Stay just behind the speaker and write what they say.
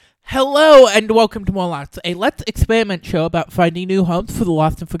Hello and welcome to More Lots, a Let's Experiment show about finding new homes for the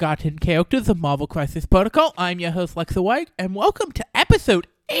lost and forgotten characters of Marvel Crisis Protocol. I'm your host, Lexa White, and welcome to episode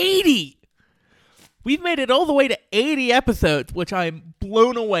 80! We've made it all the way to 80 episodes, which I'm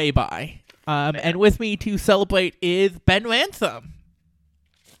blown away by. And with me to celebrate is Ben Ransom.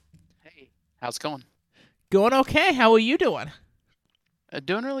 Hey, how's it going? Going okay, how are you doing?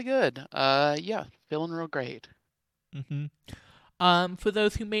 Doing really good. Yeah, feeling real great. For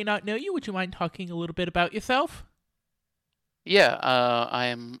those who may not know you, would you mind talking a little bit about yourself? Yeah, I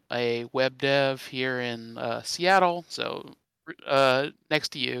am a web dev here in Seattle, so next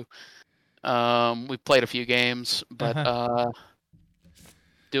to you. We've played a few games, but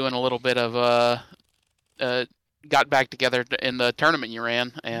doing a little bit of got back together in the tournament you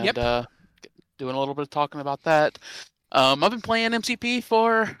ran, and doing a little bit of talking about that. I've been playing MCP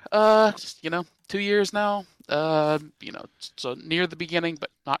for 2 years now. So near the beginning, but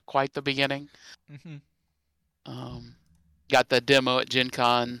not quite the beginning. Got the demo at Gen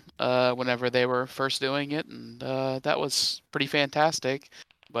Con whenever they were first doing it, and that was pretty fantastic.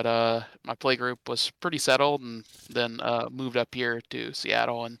 But my play group was pretty settled, and then moved up here to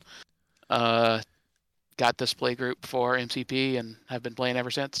Seattle and got this play group for MCP, and have been playing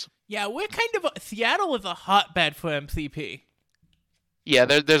ever since. Yeah, Seattle is a hotbed for MCP. Yeah,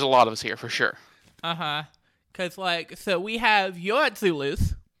 there's a lot of us here for sure. Because, so we have, you're at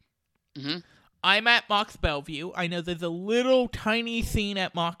Zulus. I'm at Mox Bellevue. I know there's a little tiny scene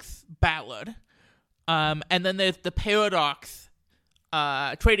at Mox Ballard. And then there's the Paradox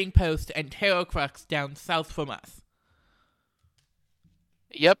Trading Post and Terracrux down south from us.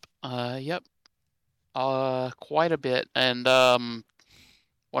 Yep. Quite a bit. And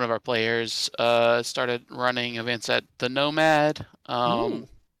one of our players started running events at the Nomad.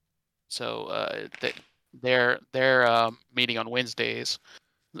 So they're meeting on Wednesdays.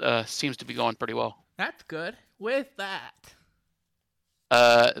 Seems to be going pretty well. That's good. Where's that?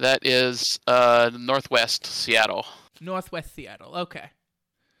 That is northwest Seattle. Northwest Seattle, okay.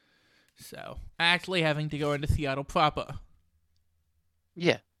 So, actually having to go into Seattle proper.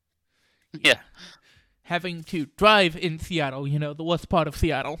 Yeah. Having to drive in Seattle, the worst part of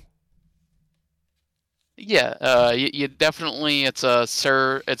Seattle. Yeah, you definitely, it's a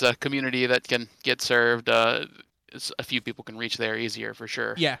community that can get served. A few people can reach there easier for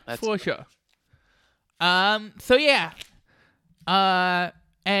sure. Yeah, for sure. So yeah.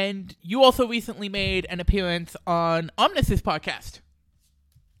 And you also recently made an appearance on Omnis's podcast.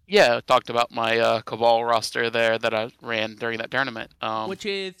 Yeah, I talked about my Cabal roster there that I ran during that tournament. Which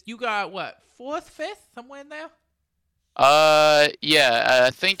is, you got what, 4th, 5th, somewhere in there? Yeah,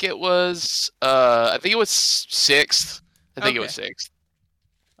 I think it was 6th. It was 6th.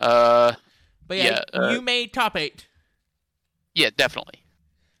 But yeah, you made top 8. Yeah, definitely.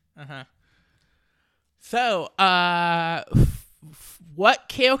 So, what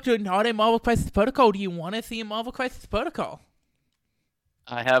character not in Marvel Crisis Protocol do you want to see in Marvel Crisis Protocol?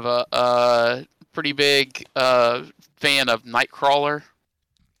 I have a pretty big fan of Nightcrawler.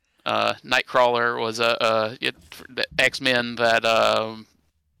 Nightcrawler was the X-Men that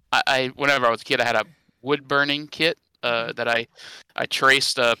I whenever I was a kid, I had a wood burning kit that I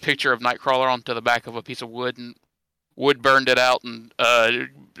traced a picture of Nightcrawler onto the back of a piece of wood and wood burned it out and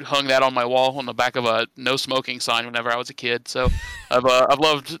hung that on my wall on the back of a no smoking sign whenever I was a kid. So I've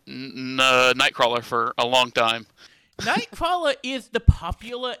loved Nightcrawler for a long time. Nightcrawler is the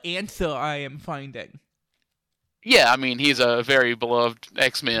popular answer I am finding. Yeah, I mean, he's a very beloved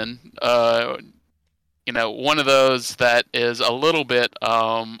X-Men. One of those that is a little bit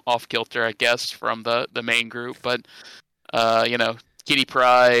off kilter, I guess, from the main group. But Kitty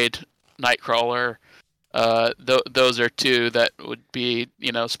Pryde, Nightcrawler, those are two that would be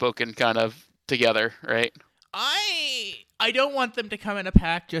spoken kind of together, right? I don't want them to come in a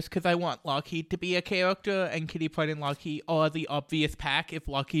pack just because I want Lockheed to be a character, and Kitty Pryde and Lockheed are the obvious pack if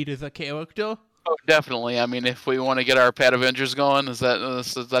Lockheed is a character. Oh, definitely. I mean, if we want to get our Pet Avengers going, is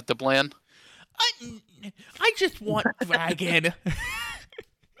that the plan? I just want Dragon.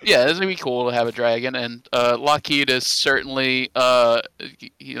 Yeah, it's gonna be cool to have a dragon, and Lockheed is certainly,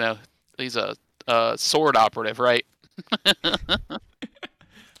 he's a sword operative, right?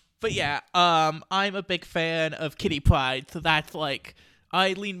 But yeah, I'm a big fan of Kitty Pryde, so that's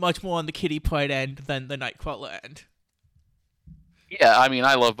I lean much more on the Kitty Pryde end than the Nightcrawler end. Yeah, I mean,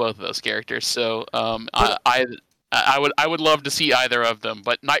 I love both of those characters, so I would love to see either of them.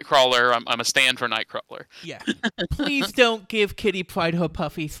 But Nightcrawler, I'm a stand for Nightcrawler. Yeah, please don't give Kitty Pryde her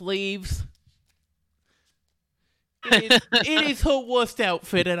puffy sleeves. It is her worst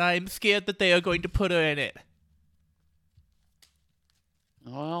outfit, and I'm scared that they are going to put her in it.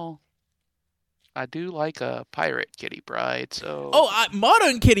 Well, I do like a pirate Kitty Pryde, so Oh,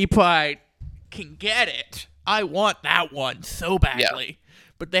 Modern Kitty Pryde can get it. I want that one so yeah. badly.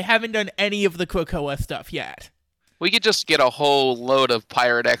 But they haven't done any of the Krakoa stuff yet. We could just get a whole load of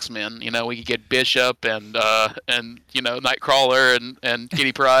pirate X-Men. We could get Bishop and Nightcrawler and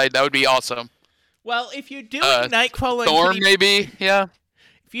Kitty Pryde. That would be awesome. Well, if you're doing Nightcrawler and Storm, maybe, yeah.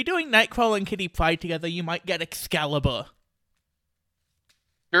 If you're doing Nightcrawler and Kitty Pryde together, you might get Excalibur.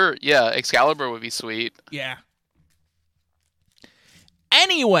 Sure, yeah. Excalibur would be sweet. Yeah.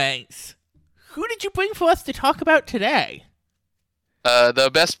 Anyways, who did you bring for us to talk about today? The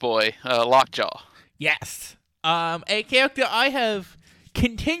best boy, Lockjaw. Yes. A character I have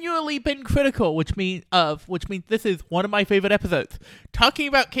continually been critical, which means this is one of my favorite episodes. Talking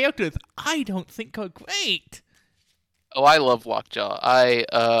about characters I don't think are great. Oh, I love Lockjaw.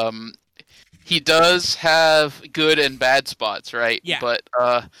 He does have good and bad spots, right? Yeah. But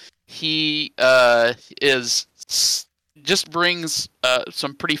he just brings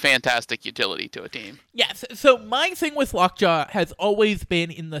some pretty fantastic utility to a team. Yes. So my thing with Lockjaw has always been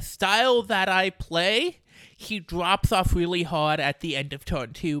in the style that I play. He drops off really hard at the end of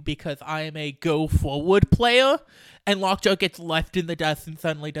turn 2 because I am a go forward player, and Lockjaw gets left in the dust and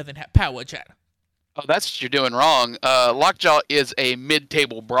suddenly doesn't have power gen. Oh, that's what you're doing wrong. Lockjaw is a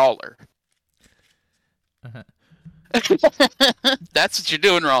mid-table brawler. Uh-huh. That's what you're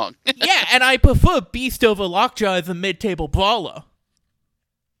doing wrong. Yeah, and I prefer Beast over Lockjaw as a mid-table brawler.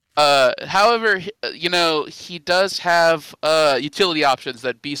 However, he does have utility options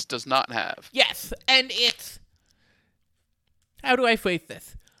that Beast does not have. Yes, and it's... How do I phrase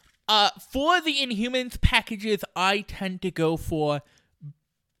this? For the Inhumans packages, I tend to go for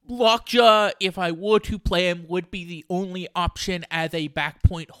Lockjaw, if I were to play him, would be the only option as a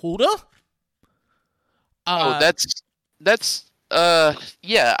backpoint holder. Yeah,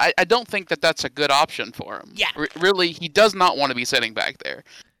 I don't think that's a good option for him. Yeah. Really, he does not want to be sitting back there.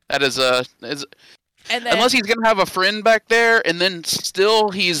 That is and then, unless he's going to have a friend back there, and then still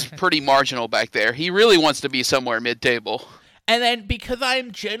he's pretty marginal back there. He really wants to be somewhere mid-table. And then, because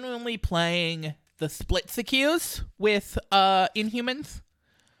I'm genuinely playing the split secures with Inhumans,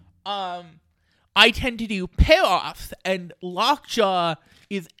 I tend to do payoffs, and Lockjaw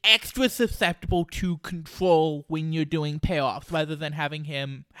is extra susceptible to control when you're doing payoffs, rather than having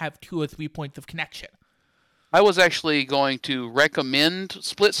him have 2 or 3 points of connection. I was actually going to recommend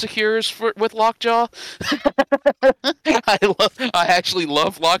split secures with Lockjaw. I actually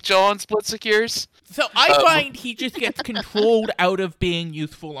love Lockjaw on split secures. So I find he just gets controlled out of being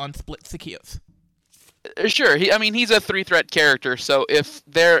useful on split secures. Sure, he's a 3-threat character, so if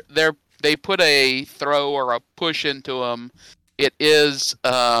they put a throw or a push into him, it is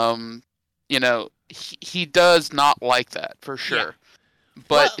he does not like that for sure. Yeah.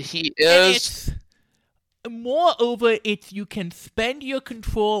 But he is. Moreover, you can spend your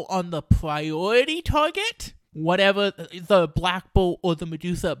control on the priority target, whatever the Black Bolt or the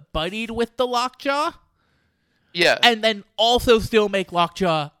Medusa buddied with the Lockjaw. Yeah. And then also still make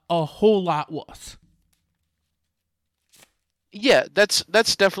Lockjaw a whole lot worse. Yeah, that's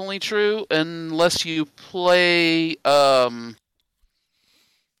definitely true, unless you play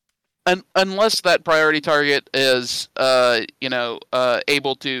unless that priority target is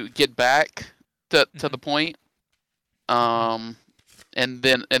able to get back to the point, and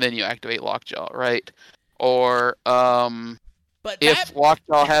then you activate Lockjaw, right? Or if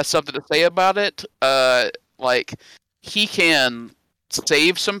Lockjaw has something to say about it, like he can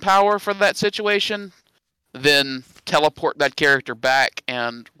save some power for that situation, then teleport that character back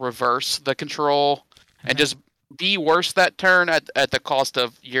and reverse the control, and just be worse that turn at the cost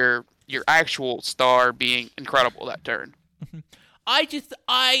of your actual star being incredible that turn.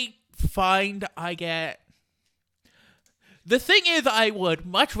 I find I get... The thing is, I would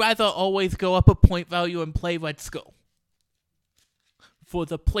much rather always go up a point value and play Red Skull. For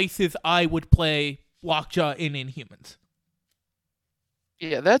the places I would play Lockjaw in Inhumans.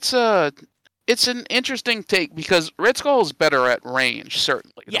 Yeah, it's an interesting take, because Red Skull is better at range,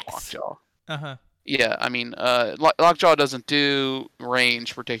 certainly, than Lockjaw. Uh-huh. Yeah, Lockjaw doesn't do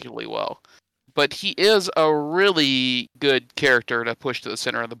range particularly well. But he is a really good character to push to the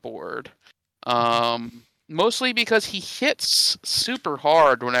center of the board. Mostly because he hits super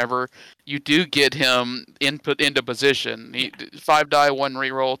hard whenever you do get him into position. 5 die, 1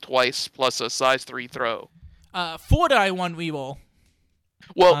 reroll twice, plus a size 3 throw. 4 die, 1 reroll.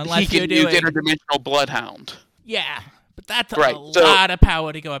 Well, he can use Interdimensional Bloodhound. Yeah, but that's a lot of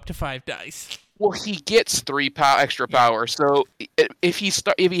power to go up to 5 dice. Well, he gets 3 extra power, so if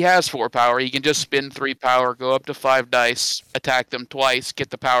he has 4 power, he can just spend 3 power, go up to 5 dice, attack them twice, get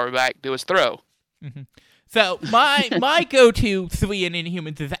the power back, do his throw. So my go-to 3 in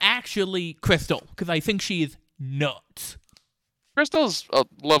Inhumans is actually Crystal, because I think she is nuts. Crystal's a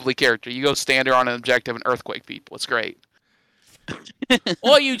lovely character. You go stand her on an objective and earthquake people. It's great.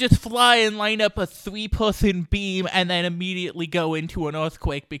 Or you just fly and line up a 3-person beam and then immediately go into an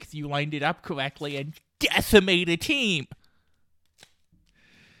earthquake because you lined it up correctly and decimate a team.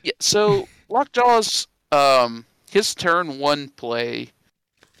 Yeah, so Lockjaw's his turn 1 play,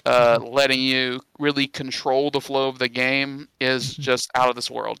 letting you really control the flow of the game is just out of this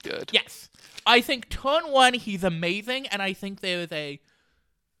world good. Yes. I think turn 1 he's amazing, and I think there is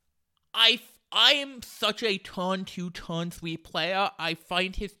I am such a turn 2, turn 3 player. I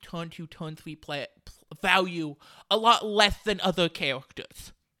find his turn 2, turn 3 value a lot less than other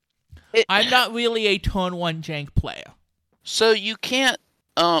characters. I'm not really a turn 1 jank player. So you can't.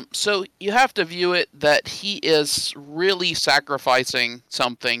 So you have to view it that he is really sacrificing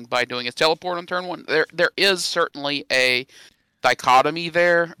something by doing his teleport on turn 1. There is certainly a dichotomy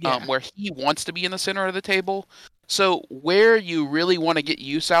there, where he wants to be in the center of the table. So where you really want to get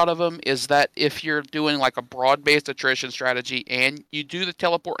use out of him is that if you're doing like a broad-based attrition strategy and you do the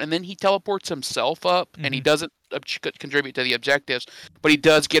teleport and then he teleports himself up and he doesn't contribute to the objectives, but he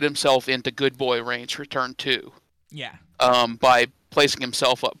does get himself into good boy range for turn 2. Yeah. By placing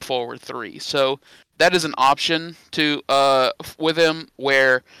himself up forward 3. So that is an option to with him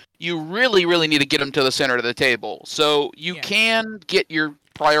where you really, really need to get him to the center of the table. So you can get your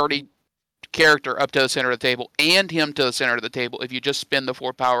priority character up to the center of the table and him to the center of the table if you just spend the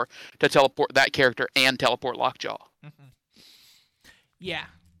 4 power to teleport that character and teleport Lockjaw. Yeah.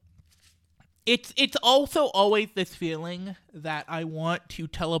 It's also always this feeling that I want to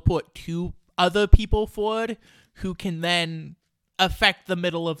teleport 2 other people forward who can then affect the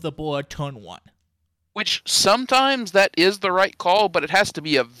middle of the board turn 1. Which sometimes that is the right call, but it has to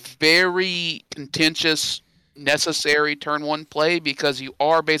be a very contentious, necessary turn 1 play because you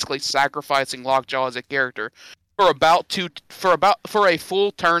are basically sacrificing Lockjaw as a character for a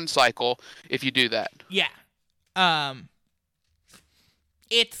full turn cycle if you do that. Yeah.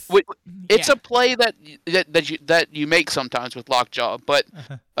 It's a play that you make sometimes with Lockjaw, but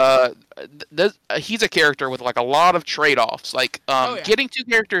he's a character with like a lot of trade-offs. Like getting 2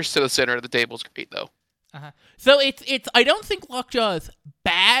 characters to the center of the table is great though. So it's I don't think Lockjaw is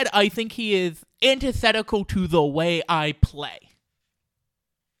bad. I think he is antithetical to the way I play.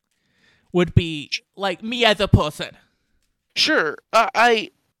 Would be like me as a person. Sure, I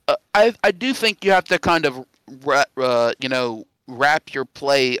do think you have to kind of wrap your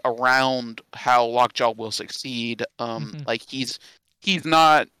play around how Lockjaw will succeed. Like he's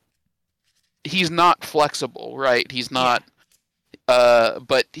not flexible, right? He's not.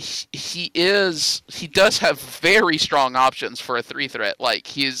 But he does have very strong options for a 3 threat. Like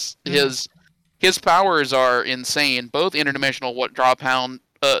his powers are insane. Both interdimensional drop hound,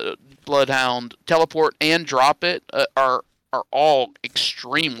 bloodhound, teleport, and drop it are all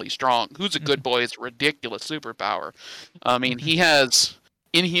extremely strong. Who's a good boy is ridiculous superpower. I mean, he has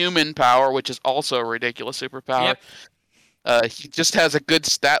inhuman power, which is also a ridiculous superpower. Yep. He just has a good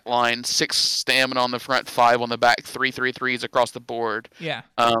stat line: 6 stamina on the front, 5 on the back, 3 3/3s across the board. Yeah.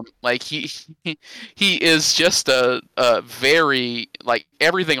 Like he is just a very like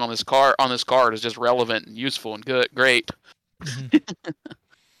everything on this card is just relevant and useful and great.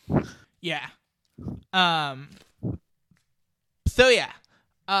 Yeah. So yeah.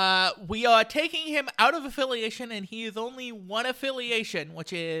 We are taking him out of affiliation, and he is only one affiliation,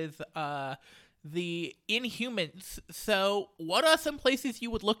 which is the Inhumans. So what are some places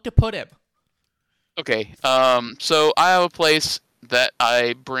you would look to put him? Okay, so I have a place that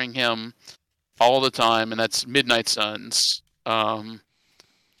I bring him all the time, and that's Midnight Suns.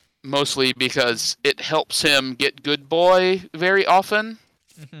 Mostly because it helps him get good boy very often.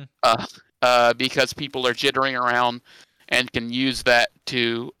 Because people are jittering around and can use that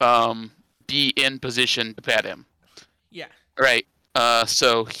to be in position to pet him. Yeah. Right.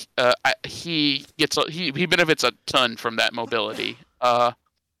 So he benefits a ton from that mobility.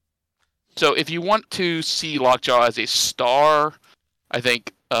 So if you want to see Lockjaw as a star, I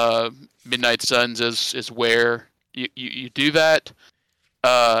think Midnight Suns is where you do that.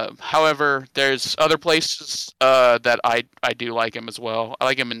 However, there's other places that I do like him as well. I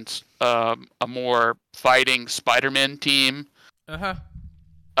like him in a more fighting Spider-Man team.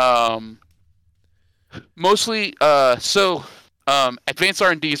 Mostly, advanced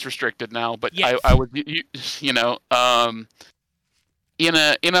R&D is restricted now, but yes. I would,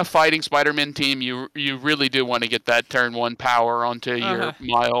 in a fighting Spider-Man team, you really do want to get that turn 1 power onto your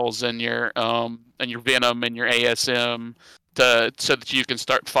Miles and your Venom and your ASM so that you can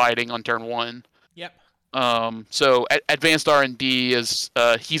start fighting on turn 1. Yep. So advanced R&D is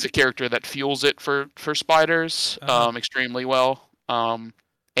he's a character that fuels it for spiders extremely well.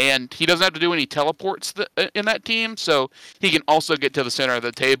 And he doesn't have to do any teleports in that team, so he can also get to the center of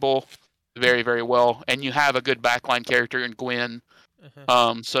the table very, very well. And you have a good backline character in Gwen,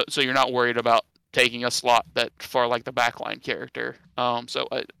 so you're not worried about taking a slot that far like the backline character. So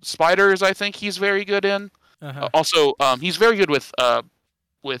spiders, I think he's very good in. Also, he's very good with the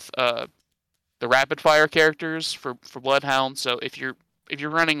rapid fire characters for Bloodhound. So if you're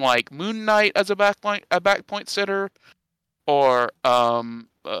running like Moon Knight as a backpoint sitter, or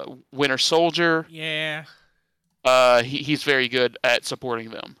Winter Soldier, he's very good at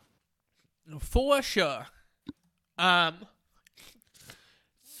supporting them. For sure.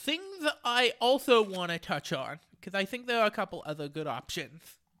 Things I also want to touch on, because I think there are a couple other good options.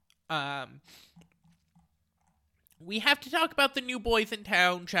 We have to talk about the new boys in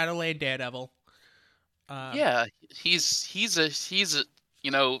town, Shadowland Daredevil. Yeah, he's a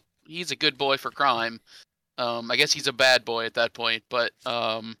good boy for crime. I guess he's a bad boy at that point, but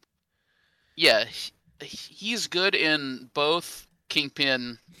yeah, he's good in both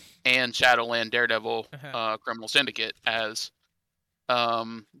Kingpin and Shadowland Daredevil Criminal Syndicate, as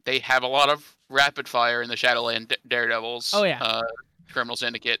they have a lot of rapid fire in the Shadowland Daredevils Criminal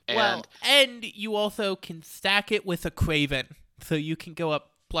Syndicate. And you also can stack it with a Kraven, so you can go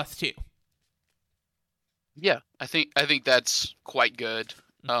up +2. Yeah, I think that's quite good.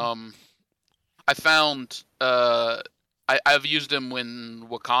 I found I've used him in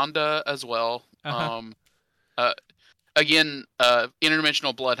Wakanda as well. Again,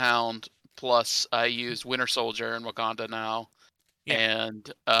 interdimensional Bloodhound, plus I use Winter Soldier in Wakanda now,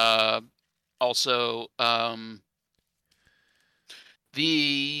 and also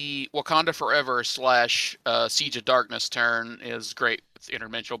the Wakanda Forever / Siege of Darkness turn is great with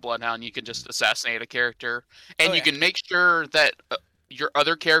interdimensional Bloodhound. You can just assassinate a character, and you can make sure that your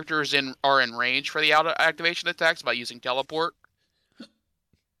other characters are in range for the auto activation attacks by using teleport.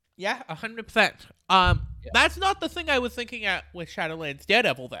 Yeah, 100%. That's not the thing I was thinking at with Shadowlands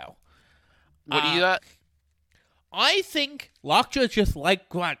Daredevil, though. What do you got? I think Lockjaw just like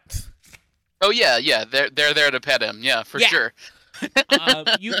grunts. Oh yeah, they're there to pet him. Yeah, for sure.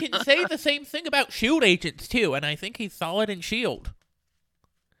 You can say the same thing about Shield agents too, and I think he's solid in Shield.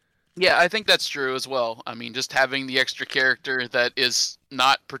 Yeah, I think that's true as well. I mean, just having the extra character that is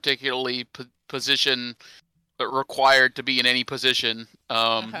not particularly position required to be in any position,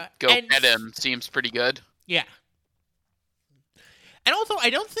 pet him seems pretty good. Yeah. And also, I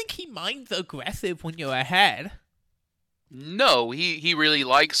don't think he minds aggressive when you're ahead. No, he really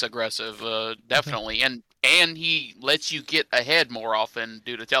likes aggressive, definitely, and he lets you get ahead more often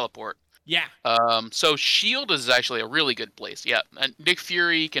due to teleport. Yeah. So Shield is actually a really good place. Yeah, and Nick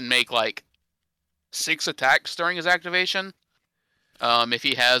Fury can make like 6 attacks during his activation, if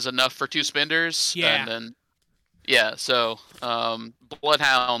he has enough for 2 spenders. Yeah. And then, so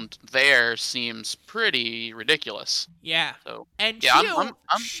Bloodhound there seems pretty ridiculous. Yeah. So, and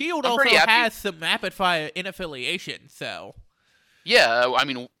Shield I'm also pretty happy. has some rapid fire in affiliation, so. Yeah, I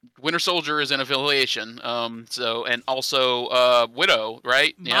mean, Winter Soldier is in affiliation, and also Widow,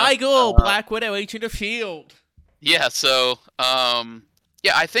 right? My girl, Black Widow, Agent of S.H.I.E.L.D. Yeah, so,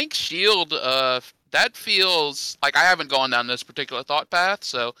 I think S.H.I.E.L.D., that feels like I haven't gone down this particular thought path,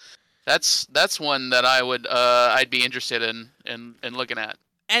 so that's one that I'd be interested in looking at.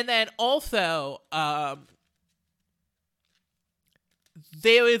 And then also,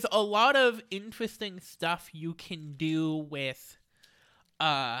 there is a lot of interesting stuff you can do with,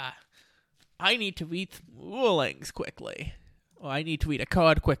 I need to read some rulings quickly. Or I need to read a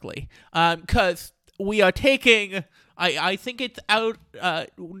card quickly. Because we are taking, I think it's I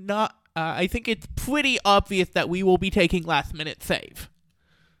think it's pretty obvious that we will be taking last minute save.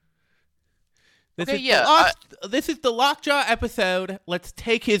 This is the Lockjaw episode. Let's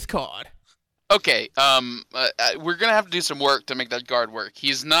take his card. Okay, we're gonna have to do some work to make that card work. It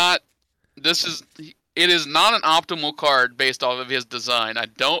is not an optimal card based off of his design. I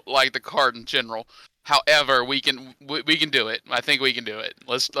don't like the card in general. However, we can do it. I think we can do it.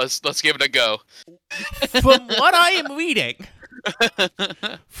 Let's give it a go. From what I am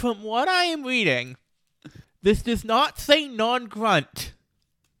reading, this does not say non-grunt.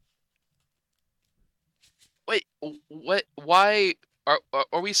 Wait, what? Why are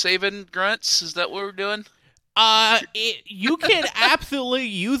we saving grunts? Is that what we're doing? You can absolutely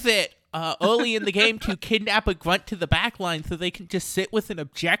use it early in the game to kidnap a grunt to the backline so they can just sit with an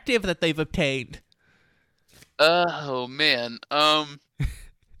objective that they've obtained. Oh man.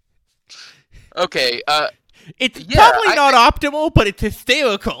 Okay. It's probably not optimal, but it's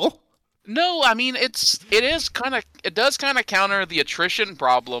hysterical. No, I mean it does kind of counter the attrition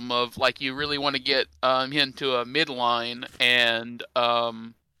problem of like you really want to get into a midline and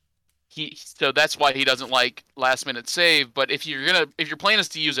so that's why he doesn't like last minute save. But if your plan is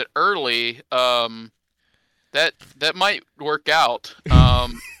to use it early, that might work out.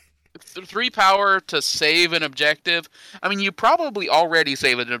 3 power to save an objective. I mean, you probably already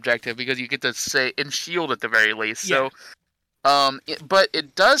save an objective because you get to say in shield at the very least. Yeah. So, but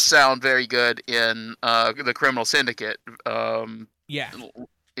it does sound very good in the Criminal Syndicate. Yeah.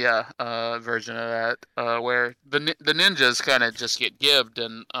 Yeah, version of that, where the ninjas kind of just get gibbed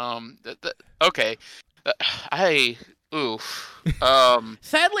and okay, I oof.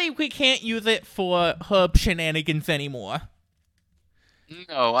 Sadly, we can't use it for herb shenanigans anymore.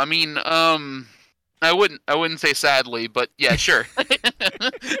 No, I mean, I wouldn't say sadly, but yeah, sure.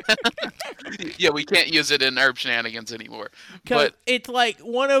 Yeah, we can't use it in herb shenanigans anymore. Because But it's like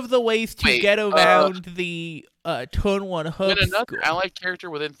one of the ways to wait, get around the turn 1 herb when another score. allied character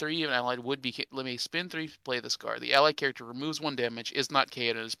within 3 of an allied would be let me spin 3 to play this card. The allied character removes 1 damage, is not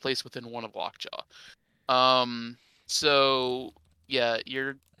KO'd, and is placed within 1 of Lockjaw. So yeah,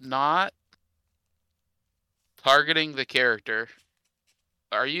 you're not targeting the character.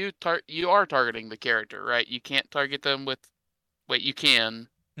 Are you you are targeting the character, right? You can't target them with wait, you can.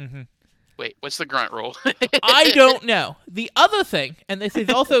 Mm-hmm. Wait, what's the grunt roll? I don't know. The other thing, and this is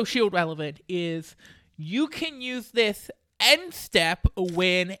also shield relevant, is you can use this end step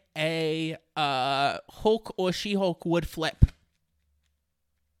when a Hulk or She-Hulk would flip.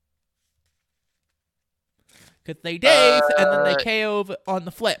 Because they daze and then they KO on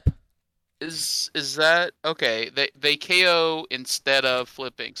the flip. Is that okay? They KO instead of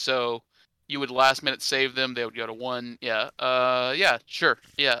flipping. So you would last minute save them, they would go to 1. Yeah. Yeah, sure.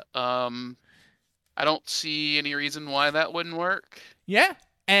 Yeah. I don't see any reason why that wouldn't work. Yeah.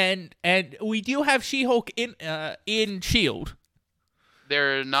 And we do have She-Hulk in Shield.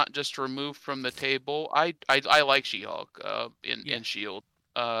 They're not just removed from the table. I like She-Hulk in Shield.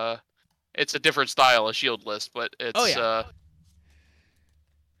 It's a different style of Shield list, but it's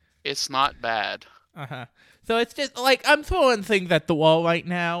it's not bad. Uh-huh. So it's just like I'm throwing things at the wall right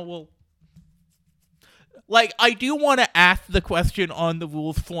now. Well, like I do want to ask the question on the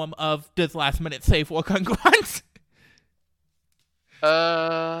rules form of does last minute save work on grunts?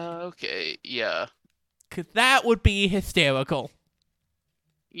 Okay, yeah. Cause that would be hysterical.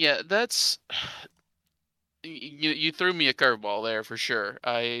 Yeah, that's you threw me a curveball there for sure.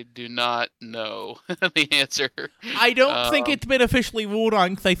 I do not know the answer. I don't think it's been officially ruled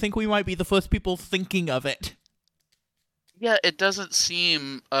on because I think we might be the first people thinking of it. Yeah, it doesn't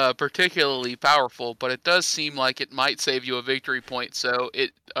seem particularly powerful, but it does seem like it might save you a victory point. So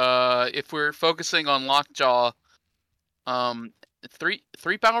if we're focusing on Lockjaw, 3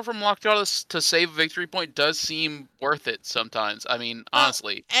 power from Lockjaw to save a victory point does seem worth it sometimes. I mean,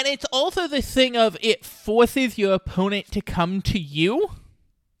 honestly. And it's also this thing of it forces your opponent to come to you.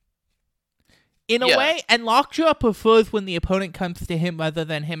 In a way, and Lockjaw prefers when the opponent comes to him rather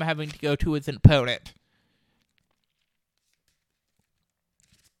than him having to go to his opponent.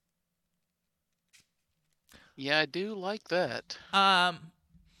 Yeah, I do like that.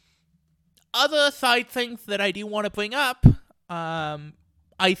 Other side things that I do want to bring up,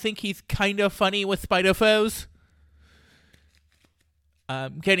 I think he's kind of funny with Spider Foes.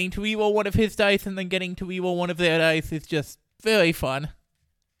 Getting to reroll one of his dice and then getting to reroll one of their dice is just very fun.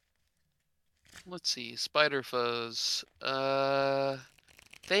 Let's see, Spider Foes.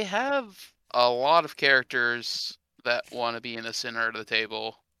 They have a lot of characters that want to be in the center of the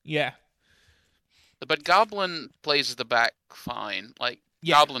table. Yeah. But Goblin plays the back fine. Like,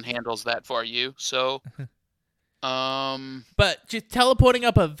 Goblin handles that for you, so... But just teleporting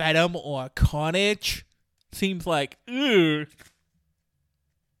up a Venom or a Carnage seems like, ugh.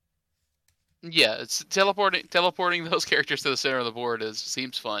 Yeah, it's teleporting those characters to the center of the board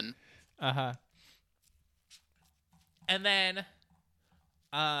seems fun. Uh-huh. And then,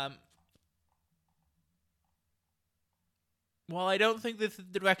 well, I don't think this is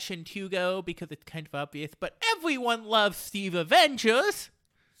the direction to go because it's kind of obvious, but everyone loves Steve Avengers.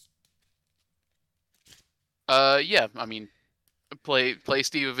 Yeah, I mean, play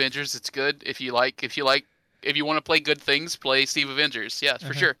Steve Avengers. It's good. If you want to play good things, play Steve Avengers. Yeah,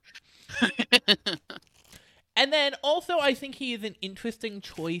 for sure. And then also, I think he is an interesting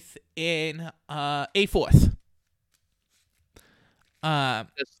choice in A-Force.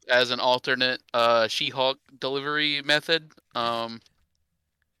 As an alternate She-Hulk delivery method, kind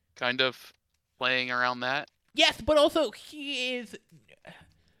of playing around that. Yes, but also he is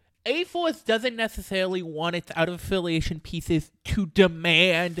A-Force doesn't necessarily want its out-of-affiliation pieces to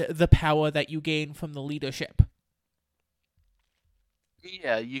demand the power that you gain from the leadership.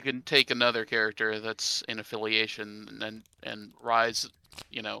 Yeah, you can take another character that's in affiliation and rise,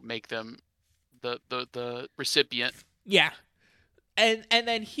 make them the recipient, Yeah. And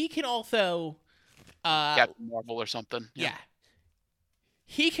then he can also Captain Marvel or something. yeah.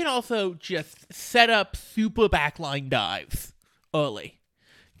 He can also just set up super backline dives early.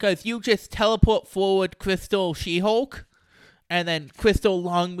 Because you just teleport forward Crystal She-Hulk, and then Crystal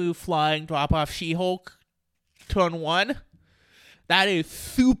long move flying, drop off She-Hulk, turn 1. That is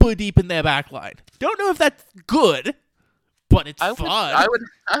super deep in their backline. Don't know if that's good, but it's fun. I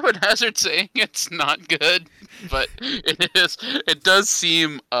would hazard saying it's not good, but it is. It does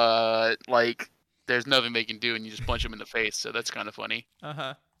seem like there's nothing they can do, and you just punch them in the face. So that's kind of funny.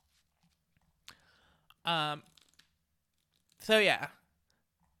 So yeah,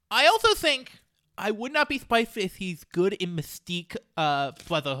 I also think I would not be surprised if he's good in Mystique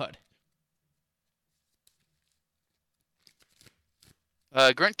Brotherhood.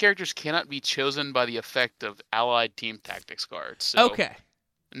 Grunt characters cannot be chosen by the effect of allied team tactics cards. So, Okay.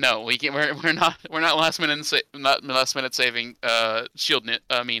 No, we can't. We're not last minute saving shield. The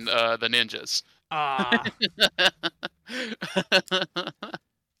ninjas.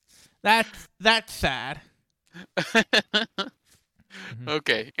 That's sad.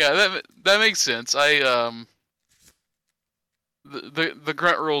 Okay, yeah, that makes sense. The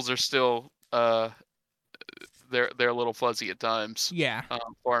grunt rules are still they're a little fuzzy at times. Yeah.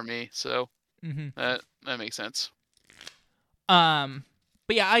 For me, so that makes sense.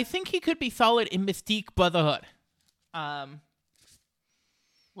 But yeah, I think he could be solid in Mystique Brotherhood.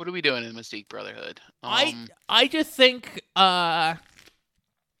 What are we doing in Mystique Brotherhood? I just think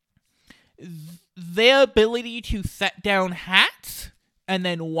their ability to set down hats and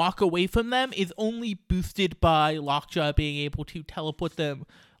then walk away from them is only boosted by Lockjaw being able to teleport them.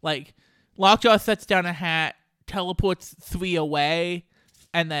 Like, Lockjaw sets down a hat, teleports 3 away,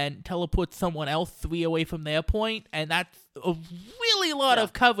 and then teleports someone else 3 away from their point, and that's a really lot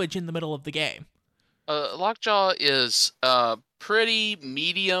of coverage in the middle of the game. Lockjaw is pretty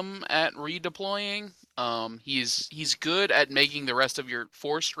medium at redeploying. He's good at making the rest of your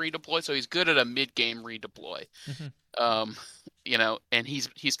force redeploy, so he's good at a mid-game redeploy. And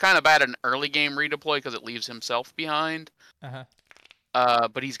he's kind of bad at an early game redeploy because it leaves himself behind.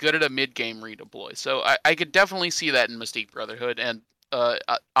 But he's good at a mid-game redeploy, so I could definitely see that in Mystique Brotherhood, and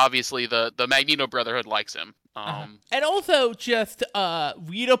obviously the Magneto Brotherhood likes him. And also just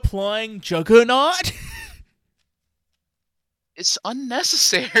redeploying Juggernaut. It's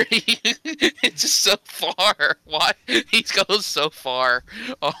unnecessary. It's just so far. Why he goes so far?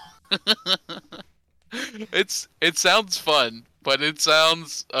 Oh. It sounds fun, but it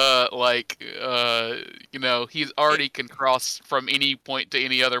sounds like he's already can cross from any point to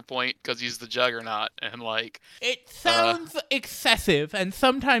any other point because he's the Juggernaut, and like it sounds excessive, and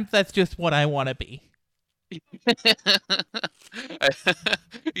sometimes that's just what I want to be.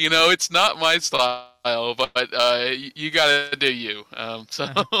 It's not my style, but you gotta do you.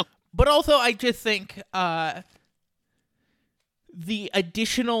 But also, I just think the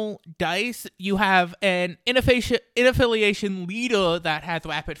additional dice, you have an inaffiliation leader that has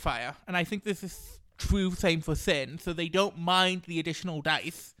rapid fire, and I think this is true same for Sin, so they don't mind the additional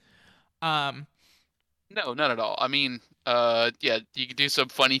dice. No, not at all. I mean, you could do some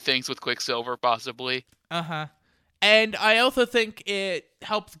funny things with Quicksilver, possibly. And I also think it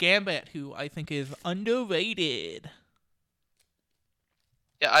helps Gambit, who I think is underrated.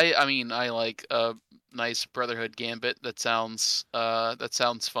 Yeah, I like a nice Brotherhood Gambit. That sounds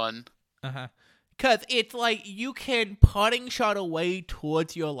fun. Cause it's like you can parting shot away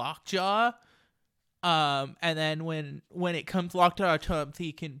towards your Lockjaw, and then when it comes Lockjaw terms,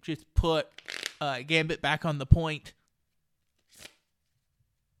 he can just put Gambit back on the point.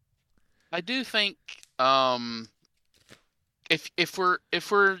 I do think if we're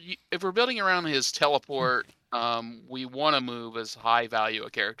building around his teleport, we want to move as high value a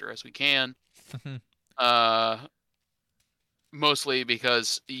character as we can. Mostly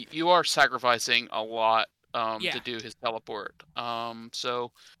because you are sacrificing a lot to do his teleport.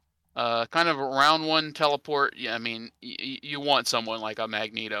 So kind of a round 1 teleport. Yeah, I mean you want someone like a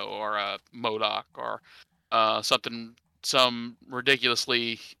Magneto or a MODOK or some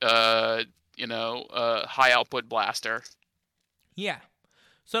ridiculously high output blaster. Yeah.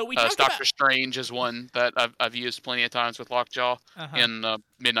 So we Doctor Strange is one that I've used plenty of times with Lockjaw in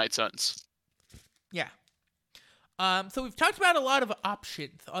Midnight Suns. Yeah. So we've talked about a lot of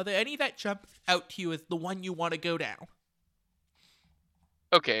options. Are there any that jump out to you as the one you want to go down?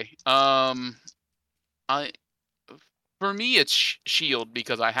 Okay. I For me it's Shield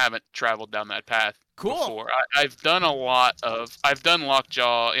because I haven't traveled down that path Cool. before. I've done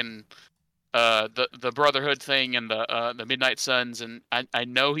Lockjaw in the Brotherhood thing and the Midnight Suns, and I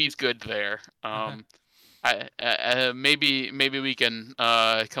know he's good there. Uh-huh. Maybe we can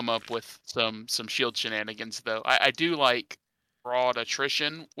come up with some Shield shenanigans though. I do like broad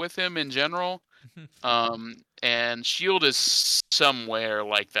attrition with him in general. And Shield is somewhere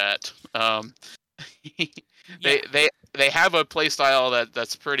like that. Yeah. They have a playstyle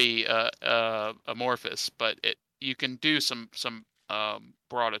that's pretty amorphous, but you can do some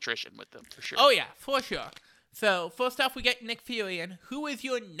broad attrition with them for sure. Oh yeah, for sure. So first off, we get Nick Fury, and who is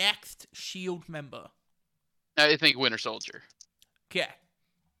your next Shield member? I think Winter Soldier. Okay.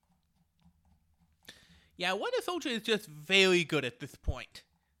 Yeah, Winter Soldier is just very good at this point.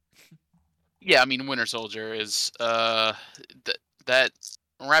 Yeah, I mean Winter Soldier is that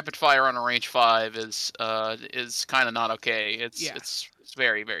rapid fire on a range 5 is kind of not okay. It's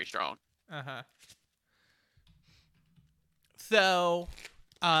very very strong. Uh-huh. So,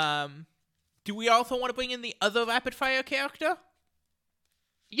 do we also want to bring in the other rapid fire character?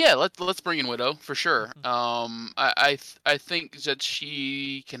 Yeah, let's bring in Widow for sure. I think that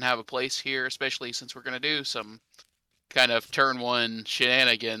she can have a place here, especially since we're gonna do some kind of turn 1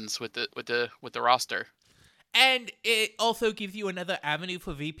 shenanigans with the roster. And it also gives you another avenue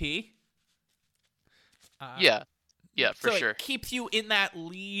for VP. Yeah, for so sure. It keeps you in that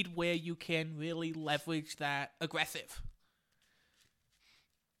lead where you can really leverage that aggressive.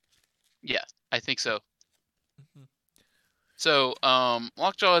 Yeah, I think so. So,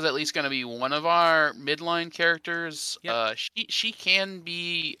 Lockjaw is at least going to be one of our midline characters. Yep. She can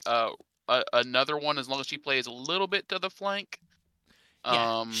be another one as long as she plays a little bit to the flank.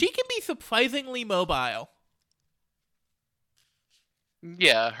 Yeah, she can be surprisingly mobile.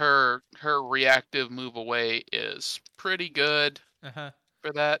 Yeah, her reactive move away is pretty good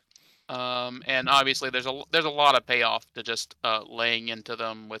for that. And obviously there's a lot of payoff to just laying into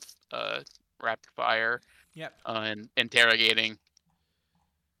them with rapid fire. Yep. And interrogating.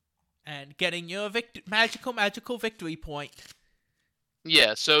 And getting your magical victory point.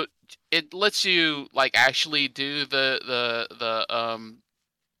 Yeah, so it lets you like actually do the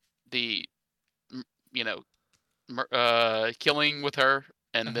killing with her,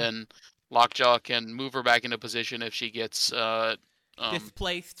 and then Lockjaw can move her back into position if she gets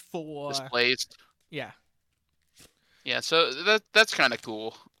displaced. Yeah. Yeah, so that's kind of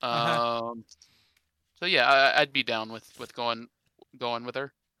cool. So yeah, I'd be down with going with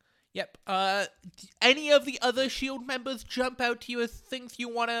her. Yep. Any of the other Shield members jump out to you as things you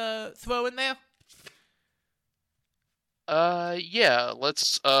want to throw in there? Yeah.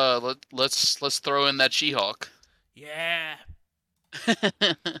 Let's throw in that She-Hulk. Yeah.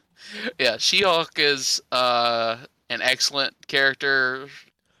 Yeah, She-Hulk is an excellent character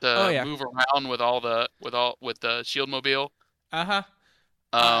to move around with the Shield Mobile.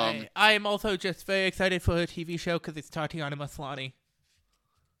 I am also just very excited for her TV show because it's Tatiana Maslany.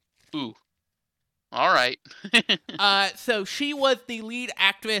 Ooh. All right. So she was the lead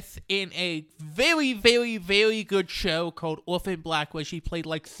actress in a very, very, very good show called Orphan Black, where she played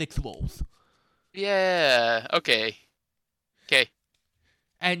like 6 roles. Yeah. Okay.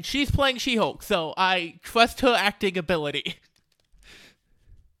 And she's playing She-Hulk, so I trust her acting ability.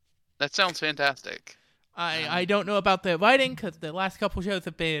 That sounds fantastic. I don't know about their writing, because the last couple shows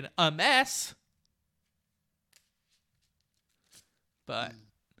have been a mess. But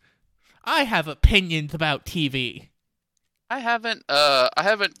I have opinions about TV. I haven't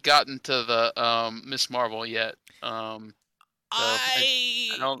gotten to the Miss Marvel yet. So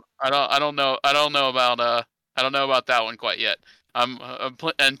I don't know about that one quite yet. I'm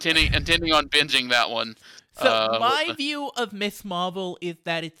intending on binging that one. So my view of Miss Marvel is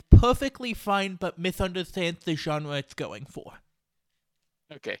that it's perfectly fine, but misunderstands the genre it's going for.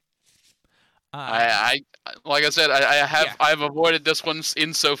 Okay. I like I said, I've avoided this one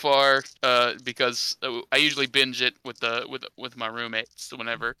insofar because I usually binge it with my roommates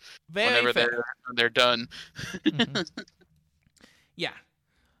whenever they're done. Yeah.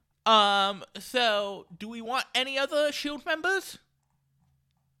 So do we want any other Shield members?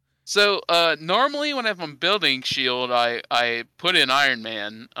 So normally when I'm building Shield, I put in Iron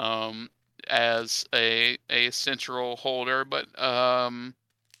Man as a central holder, but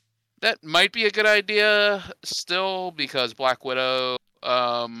that might be a good idea still because Black Widow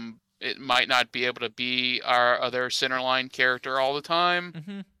it might not be able to be our other centerline character all the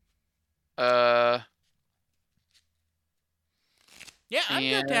time. Yeah, I'm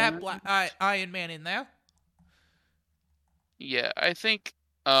good to have Iron Man in there. Yeah, I think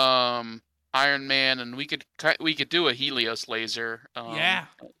Iron Man, and we could do a Helios laser Yeah.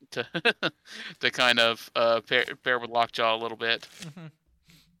 to to kind of pair with Lockjaw a little bit. Hmm.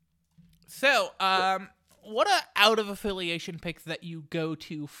 So, what are out of affiliation picks that you go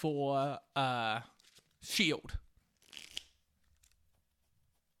to for Shield?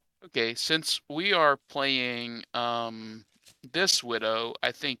 Okay, since we are playing this Widow,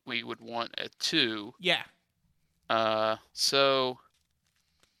 I think we would want a 2. Yeah. So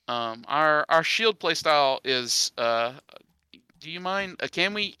our shield playstyle is do you mind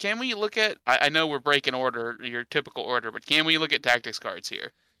can we look at I know we're breaking order, your typical order, but can we look at tactics cards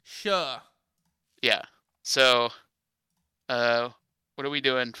here? Sure. Yeah. So what are we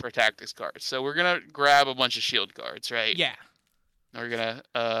doing for tactics cards? So we're gonna grab a bunch of shield cards, right? Yeah. We're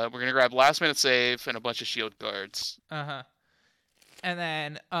gonna grab last minute save and a bunch of shield cards. Uh-huh. And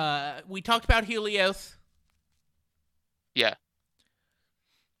then we talked about Helios. Yeah.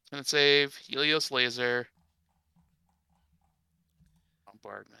 Minute save, Helios laser,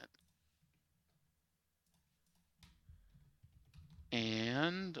 bombardment.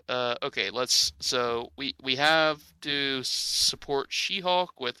 And okay, so we have to support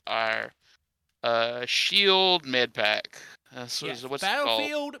She-Hulk with our shield med pack. So Yes. what's it called?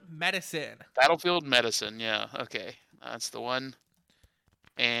 Battlefield Medicine. Battlefield medicine. Yeah. Okay, that's the one.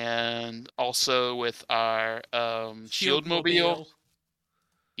 And also with our shield mobile.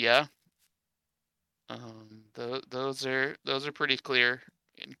 Yeah. Those are pretty clear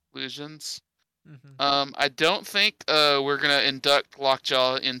inclusions. Mm-hmm. I don't think we're gonna induct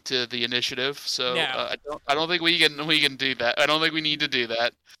Lockjaw into the initiative, so No. I don't think we can do that. I don't think we need to do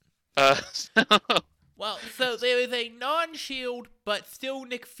that. Well, so there is a non-shield but still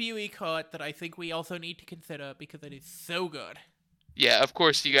Nick Fury card that I think we also need to consider because it is so good. Yeah, of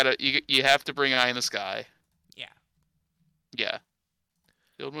course you have to bring Eye in the Sky. Yeah. Yeah.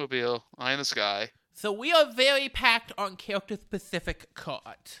 Shield Mobile, Eye in the Sky. So we are very packed on character-specific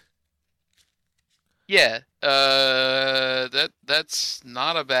cards. Yeah. That's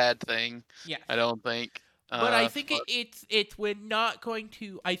not a bad thing. Yeah. I don't think. But I think it's we're not going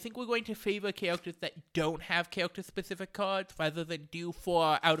to. I think we're going to favor characters that don't have character-specific cards rather than do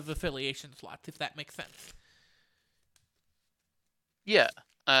 4 out of affiliation slots. If that makes sense. Yeah.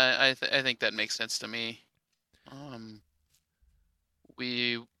 I think that makes sense to me.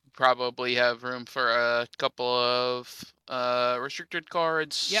 We probably have room for a couple of restricted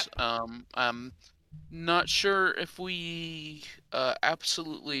cards. Yep. I'm not sure if we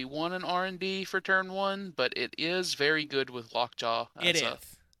absolutely want an R&D for turn 1, but it is very good with Lockjaw. It is.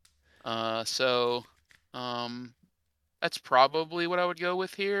 So that's probably what I would go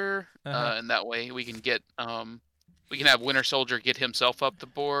with here. Uh-huh. And that way we can have Winter Soldier get himself up the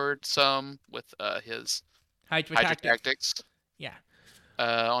board some with his Hydra Hydra Tactics. Tactics. Yeah.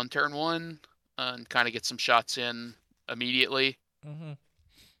 On turn 1 and kind of get some shots in immediately. Mm-hmm.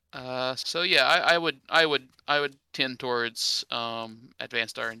 So yeah, I would tend towards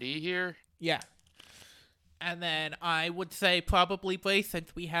advanced R&D here. Yeah. And then I would say probably Brace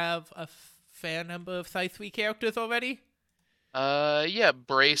since we have a fair number of size 3 characters already. Yeah,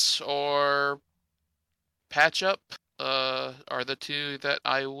 Brace or Patch Up are the 2 that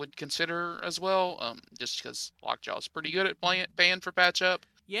I would consider as well. Just because Lockjaw is pretty good at paying for Patch Up.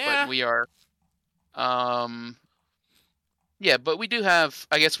 Yeah. But we are yeah, but we do have,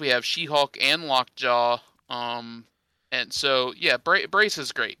 I guess we have She-Hulk and Lockjaw, and so yeah, Brace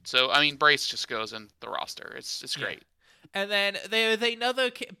is great. So I mean, Brace just goes in the roster. It's great. And then there's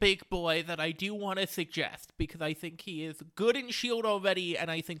another big boy that I do want to suggest because I think he is good in Shield already, and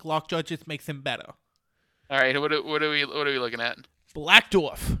I think Lockjaw just makes him better. All right, what are we looking at? Black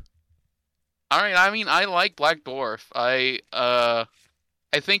Dwarf. All right, I mean, I like Black Dwarf. I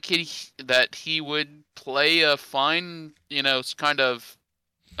think he would play a fine, kind of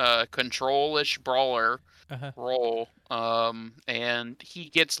control-ish brawler role. And he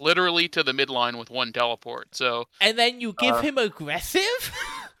gets literally to the midline with 1 teleport. So and then you give him aggressive?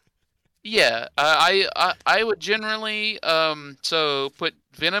 Yeah, I would generally so put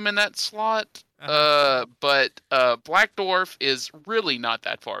Venom in that slot. But Black Dwarf is really not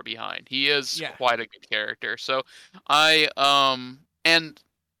that far behind. He is quite a good character. So and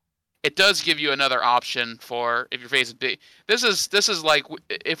it does give you another option for if you're facing big. This is like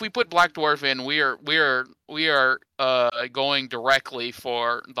if we put Black Dwarf in, we are going directly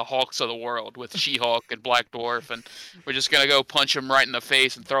for the Hulks of the world with She-Hulk and Black Dwarf, and we're just gonna go punch him right in the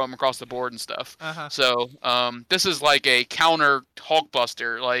face and throw him across the board and stuff. So this is like a counter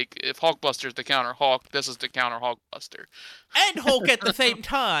Hulkbuster. Like if Hulkbuster's the counter Hulk, this is the counter Hulkbuster. And Hulk at the same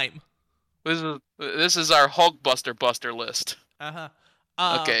time. This is our Hulkbuster list.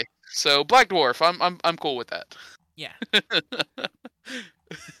 Okay, so Black Dwarf. I'm cool with that. Yeah.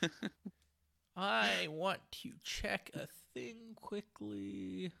 I want to check a thing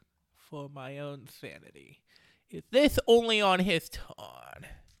quickly for my own sanity. Is this only on his turn?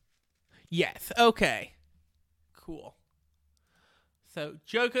 Yes. Okay. Cool. So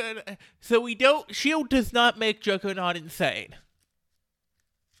Joker. So we don't. Shield does not make Juggernaut insane.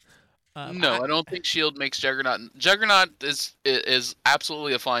 No, I don't think Shield makes Juggernaut. Juggernaut is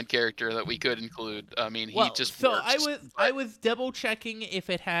absolutely a fine character that we could include. I mean, he just works. I was double checking if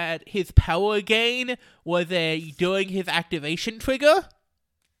it had his power gain was during his activation trigger,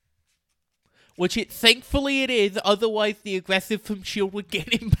 which it thankfully it is. Otherwise, the aggressive from Shield would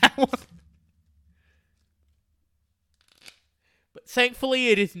gain him power. But thankfully,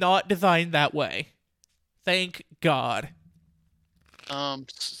 it is not designed that way. Thank God.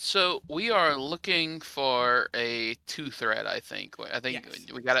 So we are looking for a 2-threat. I think Yes.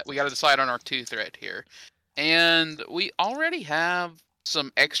 we gotta decide on our 2-threat here, and we already have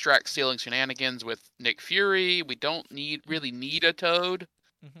some extract stealing shenanigans with Nick Fury. We don't really need a Toad.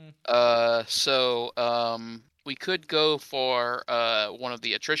 We could go for one of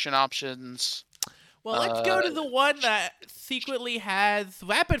the attrition options. Well, let's go to the one that secretly has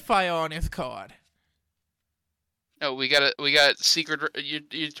rapid fire on his card. Oh, we got secret.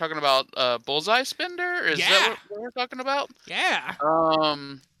 You're talking about Bullseye Spender? Is that what we're talking about? Yeah.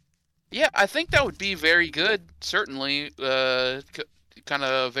 Yeah, I think that would be very good. Certainly, kind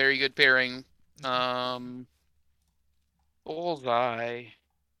of a very good pairing. Bullseye.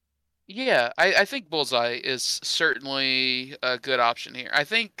 Yeah, I think Bullseye is certainly a good option here. I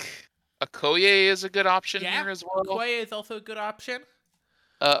think Okoye is a good option here as well. Okoye is also a good option.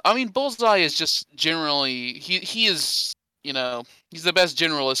 I mean, Bullseye is just generally he is, he's the best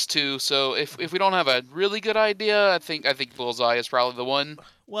generalist too. So if we don't have a really good idea, I think Bullseye is probably the one.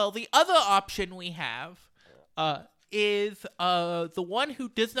 Well, the other option we have is the one who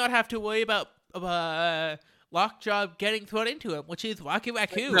does not have to worry about Lockjaw getting thrown into him, which is Rocket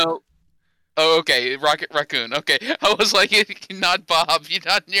Raccoon. No. Oh, okay, Rocket Raccoon. Okay, I was like, not Bob. You're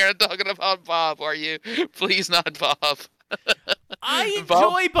not talking about Bob, are you? Please, not Bob. I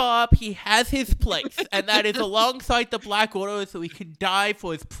enjoy Bob. He has his place, and that is alongside the Black Order, so he can die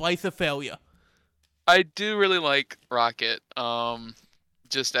for his price of failure. I do really like Rocket,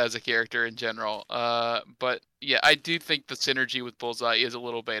 just as a character in general. But yeah, I do think the synergy with Bullseye is a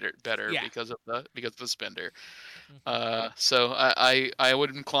little better because of the spender. So I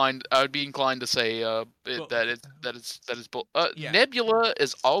would be inclined to say that is Nebula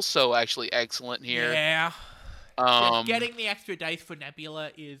is also actually excellent here. Yeah. Getting the extra dice for Nebula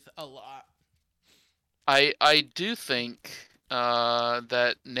is a lot. I do think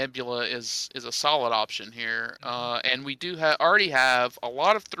that Nebula is a solid option here, and we do already have a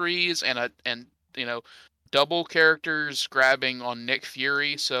lot of 3s and double characters grabbing on Nick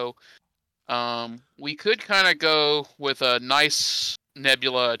Fury, so we could kind of go with a nice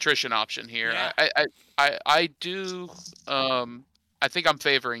Nebula attrition option here. Yeah. I do I think I'm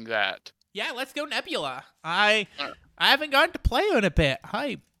favoring that. Yeah, let's go Nebula. I haven't gotten to play her in a bit.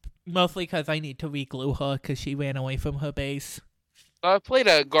 Mostly because I need to re-glue her because she ran away from her base. I played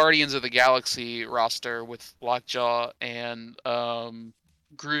a Guardians of the Galaxy roster with Lockjaw and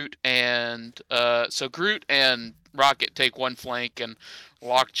Groot, and so Groot and Rocket take one flank, and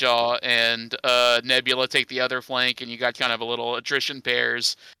Lockjaw and Nebula take the other flank, and you got kind of a little attrition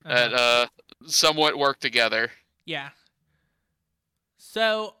pairs that somewhat work together. Yeah.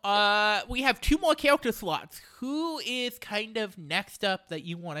 So, we have 2 more character slots. Who is kind of next up that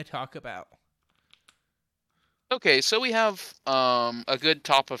you want to talk about? Okay, so we have a good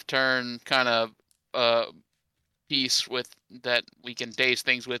top of turn kind of piece with that we can daze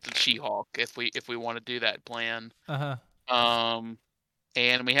things with She-Hulk if we want to do that plan. And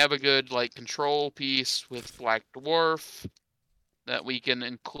we have a good control piece with Black Dwarf that we can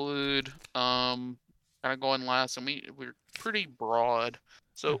include. Kind of going last, and we're pretty broad,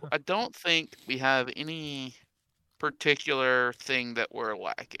 so I don't think we have any particular thing that we're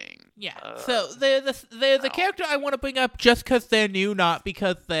lacking. Yeah. So they're the character I want to bring up just because they're new, not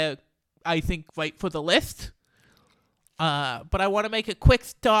because they're, I think, right for the list. But I want to make a quick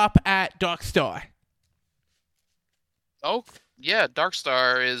stop at Darkstar. Oh yeah,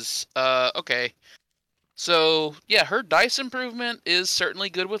 Darkstar is okay. So yeah, her dice improvement is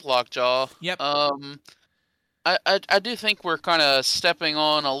certainly good with Lockjaw. Yep. I do think we're kind of stepping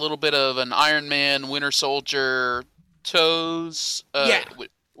on a little bit of an Iron Man, Winter Soldier toes. Yeah.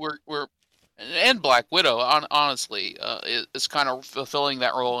 We're and Black Widow. Honestly, is kind of fulfilling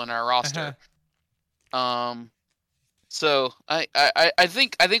that role in our roster. So I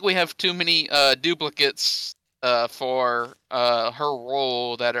think we have too many duplicates for her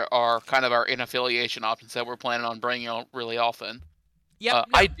role that are kind of our inaffiliation options that we're planning on bringing on really often. Yep.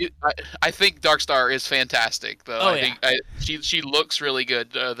 No. I think Darkstar is fantastic though. Oh I yeah. think she looks really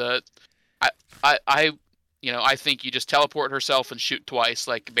good. I I I think you just teleport herself and shoot twice,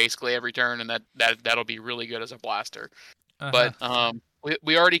 like basically every turn, and that'll be really good as a blaster. Uh huh. But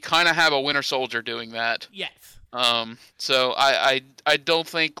we already kind of have a Winter Soldier doing that. Yes. So I don't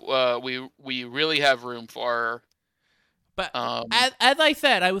think we really have room for But um as I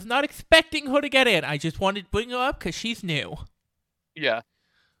said, I was not expecting her to get in. I just wanted to bring her up because she's new. yeah.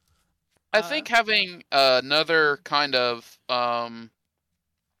 I Uh. think having another kind of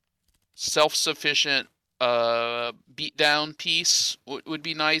self-sufficient beatdown piece would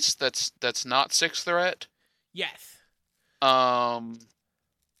be nice. That's not six threat. Yes. Um,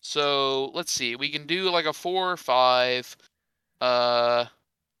 so let's see. We can do like a 4 or 5, uh,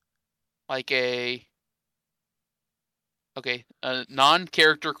 like a okay,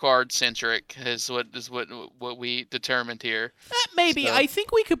 non-character card centric is what we determined here. Maybe. So I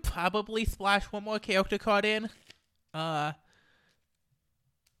think we could probably splash one more character card in. Uh.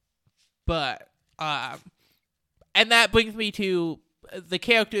 But and that brings me to the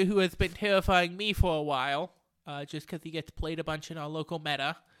character who has been terrifying me for a while. Just because he gets played a bunch in our local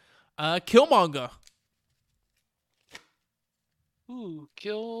meta. Killmonger. ooh,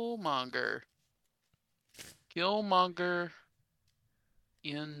 Killmonger. Killmonger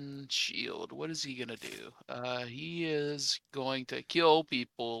in Shield. What is he gonna do? He is going to kill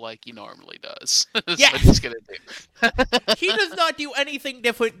people like he normally does. That's what he's Yes! gonna do. He does not do anything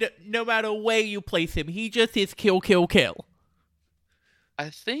different no matter where you place him. He just is kill, kill, kill. I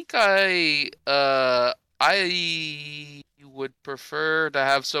think I would prefer to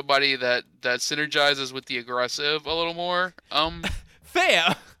have somebody that synergizes with the aggressive a little more.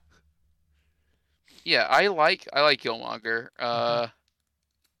 Fair. Yeah, I like Killmonger. Uh-huh.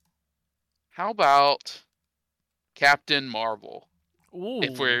 How about Captain Marvel?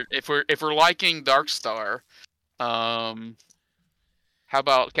 If Ooh. we're liking Darkstar, um, how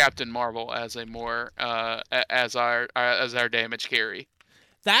about Captain Marvel as a more as our damage carry?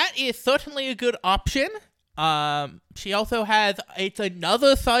 That is certainly a good option. She also has it's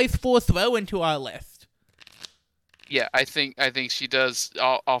another size 4 throw into our list. Yeah, I think she does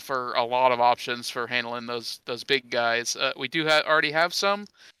offer a lot of options for handling those big guys. We do already have some,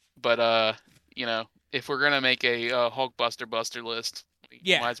 but if we're gonna make a Hulk Buster list, we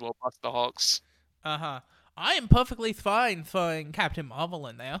Yeah. might as well bust the Hulks. Uh-huh. I am perfectly fine throwing Captain Marvel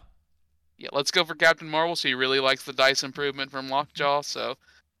in there. Yeah, let's go for Captain Marvel. She really likes the dice improvement from Lockjaw, so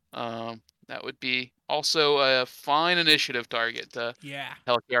that would be also a fine initiative target to Yeah.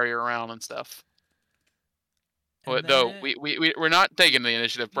 helicarry her around and stuff. And Though then we're not taking the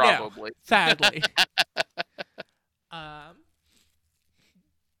initiative no, probably. sadly. um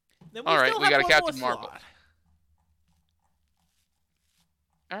then we All right, still we have got a one more Captain Marvel. slot.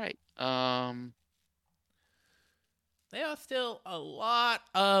 All right. There are still a lot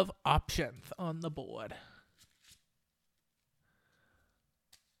of options on the board.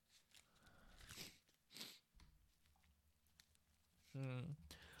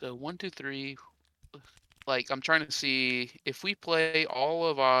 So 1, 2, 3. Like I'm trying to see if we play all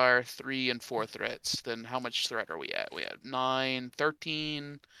of our 3 and 4 threats, then how much threat are we at? We have 9,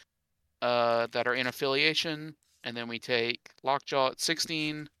 13 that are in affiliation, and then we take Lockjaw at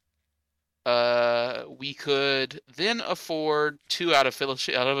 16. We could then afford 2 out of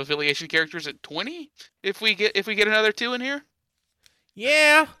affiliation characters at 20 if we get another 2 in here.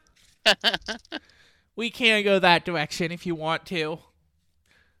 Yeah, we can go that direction if you want to.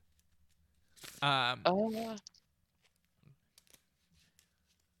 Uh,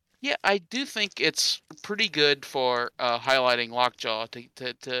 yeah, I do think it's pretty good for highlighting Lockjaw to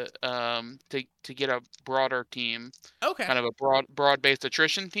get a broader team, Okay. kind of a broad-based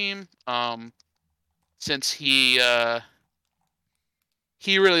attrition team. Since he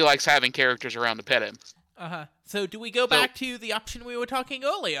really likes having characters around to pet him. Uh-huh. So do we go So back to the option we were talking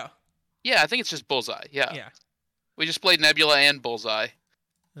earlier? yeah, I think it's just Bullseye. Yeah, Yeah. we just played Nebula and Bullseye,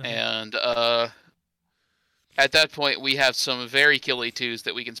 Uh-huh. and at that point we have some very killy 2s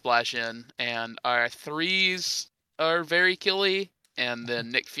that we can splash in, and our 3s are very killy, and then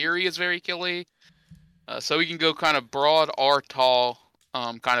Nick Fury is very killy. So we can go kind of broad or tall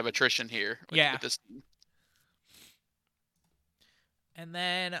kind of attrition here Yeah. with this. And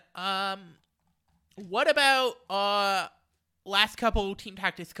then what about last couple team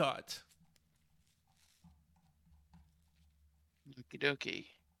tactics cards? Okie dokie.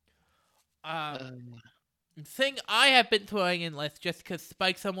 Um The thing I have been throwing in list just because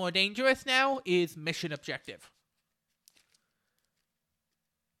spikes are more dangerous now is mission objective.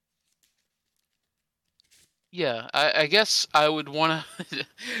 Yeah, I guess I would want to.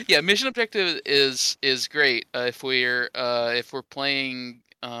 Yeah, mission objective is great if we're playing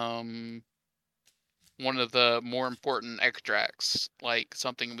one of the more important extracts, like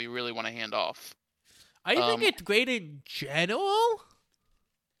something we really want to hand off. I think it's great in general.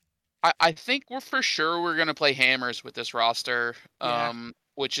 I think we're gonna play hammers with this roster,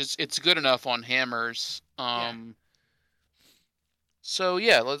 which it's good enough on hammers. So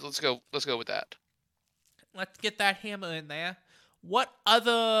yeah, let's go with that. Let's get that hammer in there. What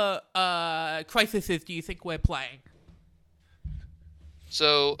other crises do you think we're playing?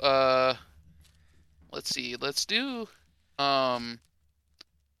 So let's see. Let's do I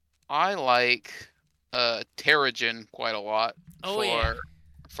like Terrigen quite a lot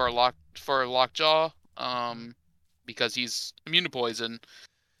for Lockjaw, because he's immune to poison.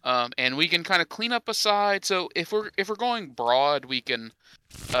 And we can kind of clean up a side. So if we're going broad, we can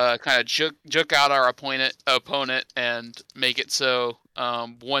kind of juke out our opponent and make it so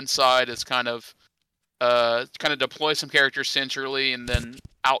one side is kind of deploy some characters centrally and then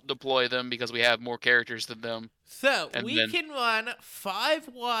out deploy them because we have more characters than them. So we can run 5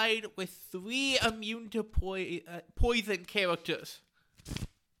 wide with 3 immune to poison characters.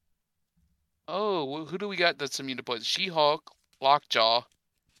 Oh, who do we got that's immune to poison? She-Hulk, Lockjaw,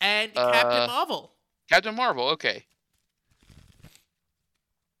 and Captain Marvel. Captain Marvel, okay.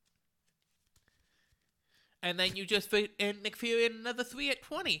 And then you just fit in Nick Fury and another 3 at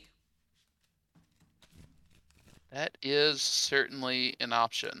 20. That is certainly an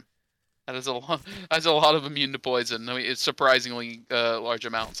option. That is a lot. That's a lot of immune to poison. I mean, it's surprisingly large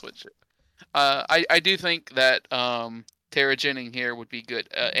amounts. Which I do think that Terrigening here would be good.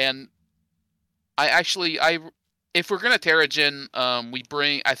 And if we're gonna Terrigen,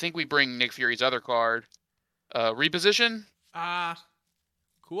 we bring Nick Fury's other card, Reposition.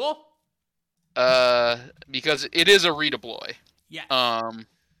 Cool. Because it is a redeploy. Yeah.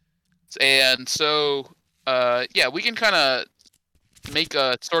 And so we can kind of make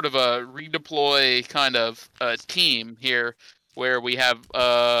a sort of a redeploy kind of team here, where we have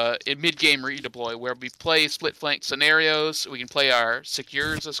a mid-game redeploy where we play split flank scenarios. We can play our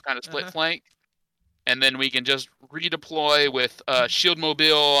secures as kind of split flank, and then we can just redeploy with Shield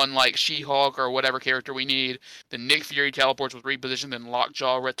Mobile on like She-Hulk or whatever character we need. Then Nick Fury teleports with Reposition, then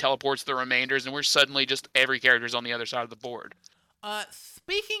Lockjaw teleports the remainders, and we're suddenly just every character's on the other side of the board.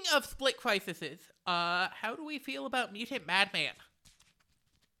 Speaking of split crises, how do we feel about Mutant Madman?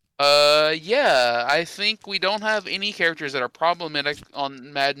 Yeah, I think we don't have any characters that are problematic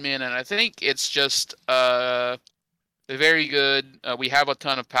on Madman, and I think it's just very good. We have a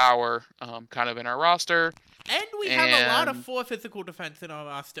ton of power, kind of in our roster. And we have a lot of 4 physical defense in our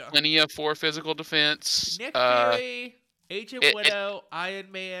roster. Plenty of 4 physical defense. Nick Fury, Agent Widow,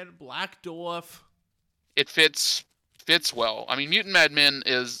 Iron Man, Black Dwarf. It fits well. I mean, Mutant Madman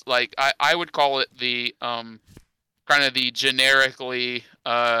is like I would call it the kind of the generically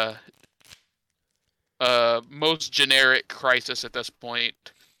most generic crisis at this point,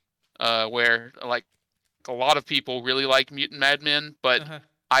 where like a lot of people really like Mutant Madmen, but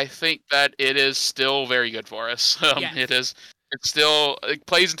I think that it is still very good for us. It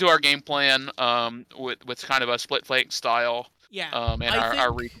plays into our game plan with kind of a split flank style. And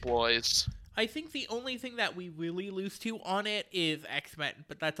our redeploys. I think the only thing that we really lose to on it is X-Men,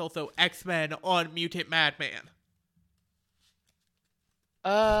 but that's also X-Men on Mutant Madman.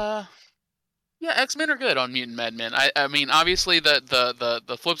 Yeah, X-Men are good on Mutant Madmen. I mean, obviously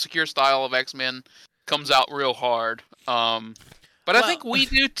the flip secure style of X-Men comes out real hard. But I think we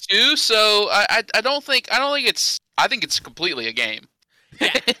do too. So I think it's completely a game.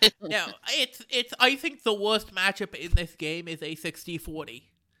 Yeah. No, it's. I think the worst matchup in this game is a 60-40.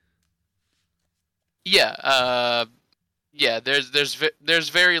 Yeah. Yeah. There's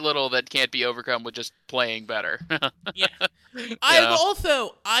very little that can't be overcome with just playing better. Yeah.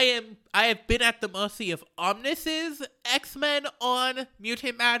 I have been at the mercy of Omnis's X-Men on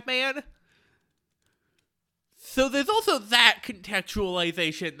Mutant Madman. So there's also that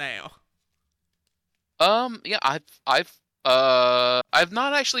contextualization there. Yeah, I've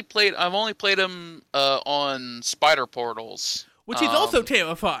not actually played. I've only played them on Spider Portals, which is also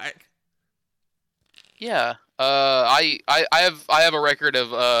terrifying. Yeah. I have a record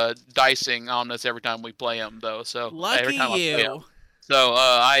of dicing Omnis every time we play him though. So lucky every time you. I play him. So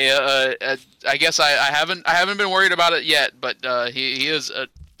I guess I haven't been worried about it yet, but he is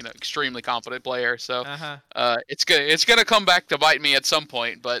extremely confident player. So Uh-huh. it's gonna come back to bite me at some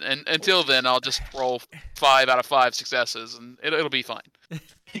point. But until then, I'll just roll 5 out of 5 successes, and it'll be fine.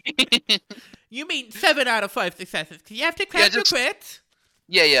 You mean 7 out of 5 successes? 'Cause you have to Yeah, crack your crits.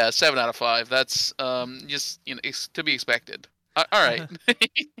 Yeah, 7 out of 5. That's just it's to be expected. All right.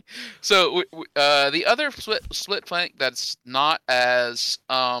 So the other split flank that's not as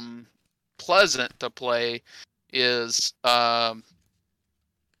pleasant to play is okay.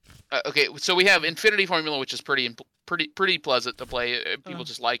 So we have Infinity Formula, which is pretty pleasant to play. People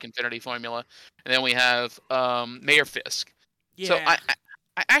just like Infinity Formula, and then we have Mayor Fisk. Yeah. So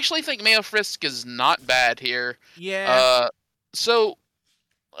I actually think Mayor Fisk is not bad here. Yeah. So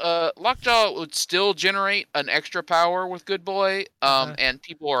Lockjaw would still generate an extra power with Good Boy, and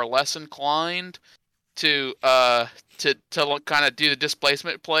people are less inclined to kind of do the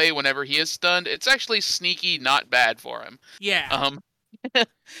displacement play whenever he is stunned. It's actually sneaky, not bad for him. Yeah.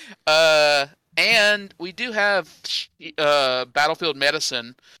 And we do have Battlefield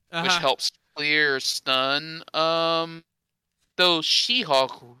Medicine, which helps clear stun. Though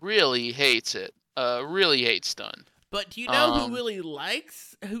She-Hulk really hates it. Really hates stun. But do you know who really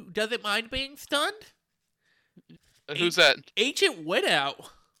likes, who doesn't mind being stunned? Who's that? Agent Widow.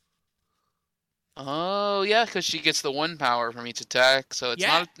 Oh, yeah, because she gets the 1 power from each attack, so it's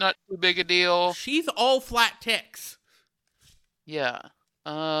not too big a deal. She's all flat ticks. Yeah.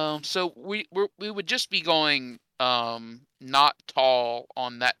 So we would just be going not tall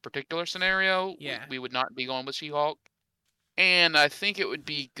on that particular scenario. Yeah. We would not be going with She-Hulk. And I think it would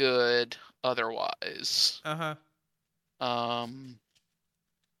be good otherwise.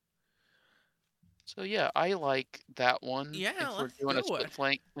 So yeah, I like that one. Yeah, if we're let's doing a do split it.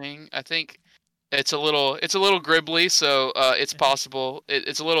 flank thing, I think it's a little gribbly, so it's possible.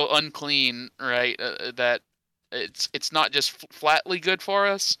 It's a little unclean, right? That it's not just flatly good for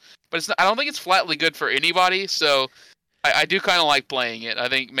us, but it's not, I don't think it's flatly good for anybody. So I do kind of like playing it. I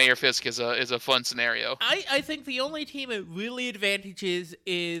think Mayor Fisk is a fun scenario. I think the only team it really advantages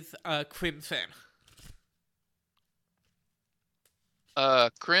is Crimson.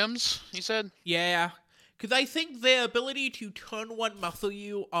 Crims, you said? Yeah, because I think their ability to turn one muscle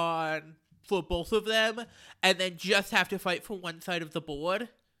you on for both of them, and then just have to fight for one side of the board.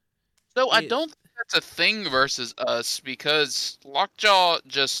 So I don't think that's a thing versus us, because Lockjaw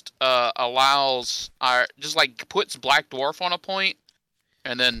just allows puts Black Dwarf on a point,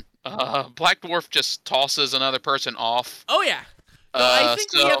 and then Black Dwarf just tosses another person off. Oh yeah. No, I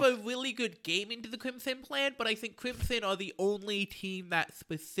think we have a really good game into the Crimson plan, but I think Crimson are the only team that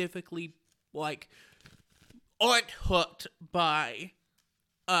specifically aren't hooked by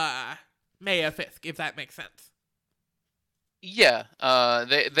Mayor Fisk, if that makes sense. Yeah,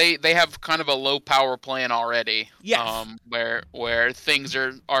 they have kind of a low power plan already. Yes. Where things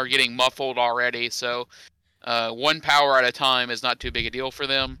are getting muffled already, so 1 power at a time is not too big a deal for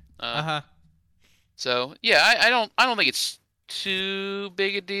them. So yeah, I don't think it's too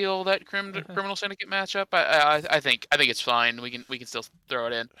big a deal, that Criminal Syndicate matchup. I think it's fine. We can still throw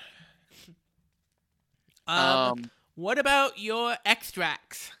it in. What about your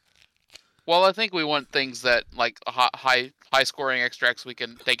extracts? Well, I think we want things that like high scoring extracts we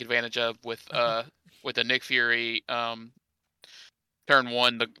can take advantage of with the Nick Fury turn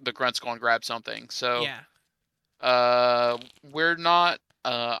 1 the Grunt's going to grab something. So we're not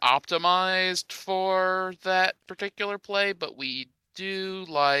optimized for that particular play, but we do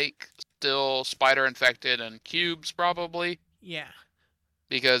like still Spider Infected and Cubes probably. Yeah.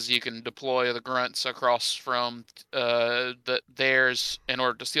 Because you can deploy the Grunts across from theirs in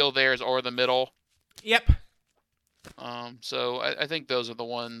order to steal theirs or the middle. Yep. So I think those are the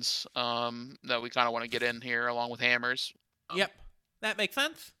ones that we kind of want to get in here along with hammers. Yep. That makes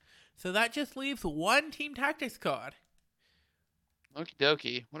sense. So that just leaves 1 Team Tactics card. Okie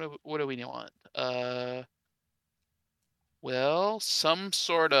dokie. What do we want? Well, some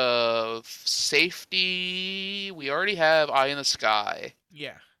sort of safety. We already have Eye in the Sky.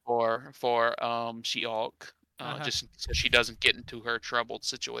 Yeah. For She-Hulk, just so she doesn't get into her troubled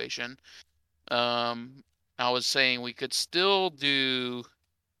situation. I was saying we could still do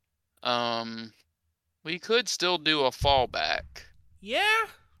a fallback. Yeah.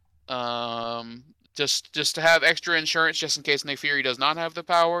 Just to have extra insurance just in case Nick Fury does not have the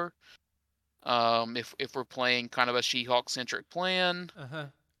power. If we're playing kind of a She-Hulk centric plan.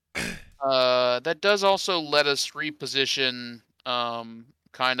 That does also let us reposition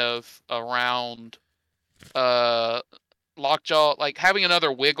kind of around Lockjaw, like having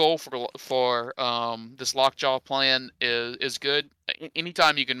another wiggle for this Lockjaw plan is good.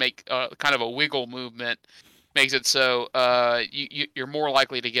 Anytime you can make kind of a wiggle movement makes it so you're more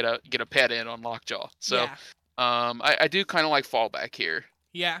likely to get a pet in on Lockjaw. So Yeah. I do kind of like fallback here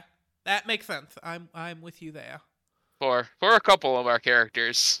Yeah. That makes sense. I'm with you there. for a couple of our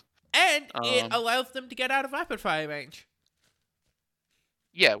characters. And it Um, allows them to get out of rapid fire range.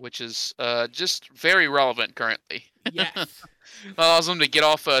 yeah, which is just very relevant currently. Yes. Allows them to get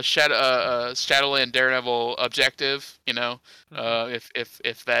off a Shadowland Daredevil objective.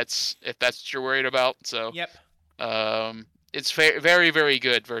 If that's what you're worried about. So Yep. it's very very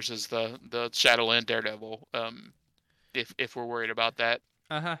good versus the Shadowland Daredevil. If we're worried about that.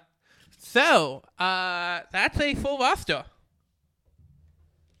 Uh-huh. So, that's a full roster.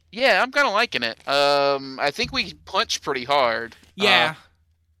 Yeah, I'm kind of liking it. I think we punch pretty hard. Yeah.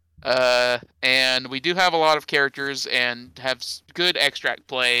 And we do have a lot of characters and have good extract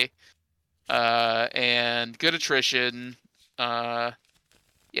play, and good attrition.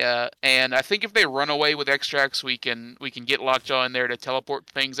 Yeah, and I think if they run away with extracts, we can get Lockjaw in there to teleport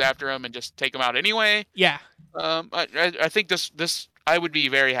things after them and just take them out anyway. Yeah. I think this I would be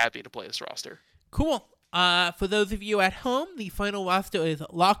very happy to play this roster. Cool. For those of you at home, the final roster is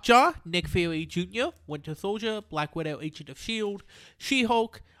Lockjaw, Nick Fury Jr., Winter Soldier, Black Widow, Agent of S.H.I.E.L.D.,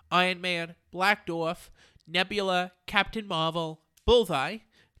 She-Hulk, Iron Man, Black Dwarf, Nebula, Captain Marvel, Bullseye.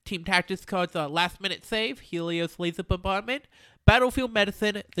 Team Tactics cards are Last Minute Save, Helios Laser Bombardment, Battlefield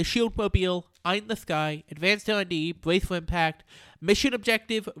Medicine, The Shield Mobile, Eye in the Sky, Advanced R&D, Brace for Impact, Mission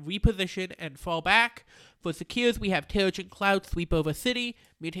Objective, Reposition, and Fall Back. For Secures, we have Terrigen Cloud, Sweep Over City,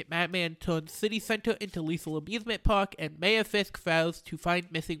 Mutant Madman turns City Center into Lethal Amusement Park, and Mayor Fisk vows to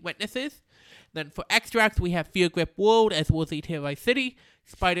find missing witnesses. Then for Extracts, we have Fear Grip World as well as Terrorize City,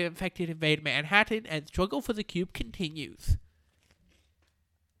 Spider Infected Invade Manhattan, and Struggle for the Cube continues.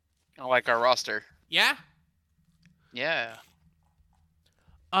 I like our roster. Yeah? Yeah.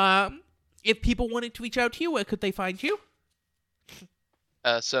 If people wanted to reach out to you, where could they find you?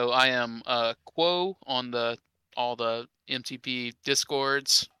 So I am Quo on all the MTP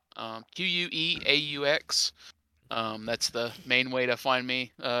Discords. QUEAUX. That's the main way to find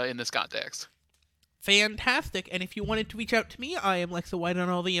me in this context. Fantastic. And if you wanted to reach out to me, I am Lexa White on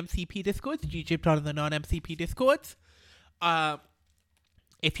all the MCP Discords, Egypt on the non-MCP Discords.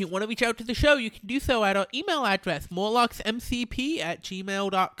 If you want to reach out to the show, you can do so at our email address,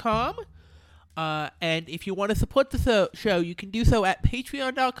 morlocksmcp@gmail.com. And if you want to support the show, you can do so at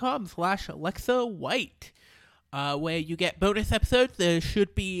patreon.com/AlexaWhite, where you get bonus episodes. There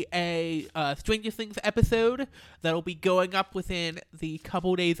should be a Stranger Things episode that'll be going up within the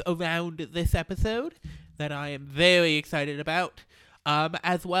couple days around this episode that I am very excited about,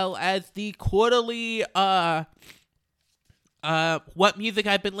 as well as the quarterly What Music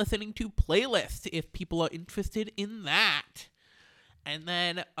I've Been Listening to playlist, if people are interested in that. And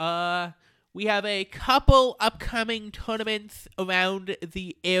then, we have a couple upcoming tournaments around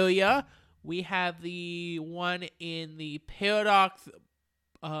the area. We have the one in the Paradox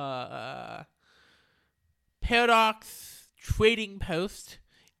Trading Post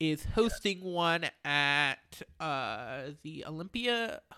is hosting one at the Olympia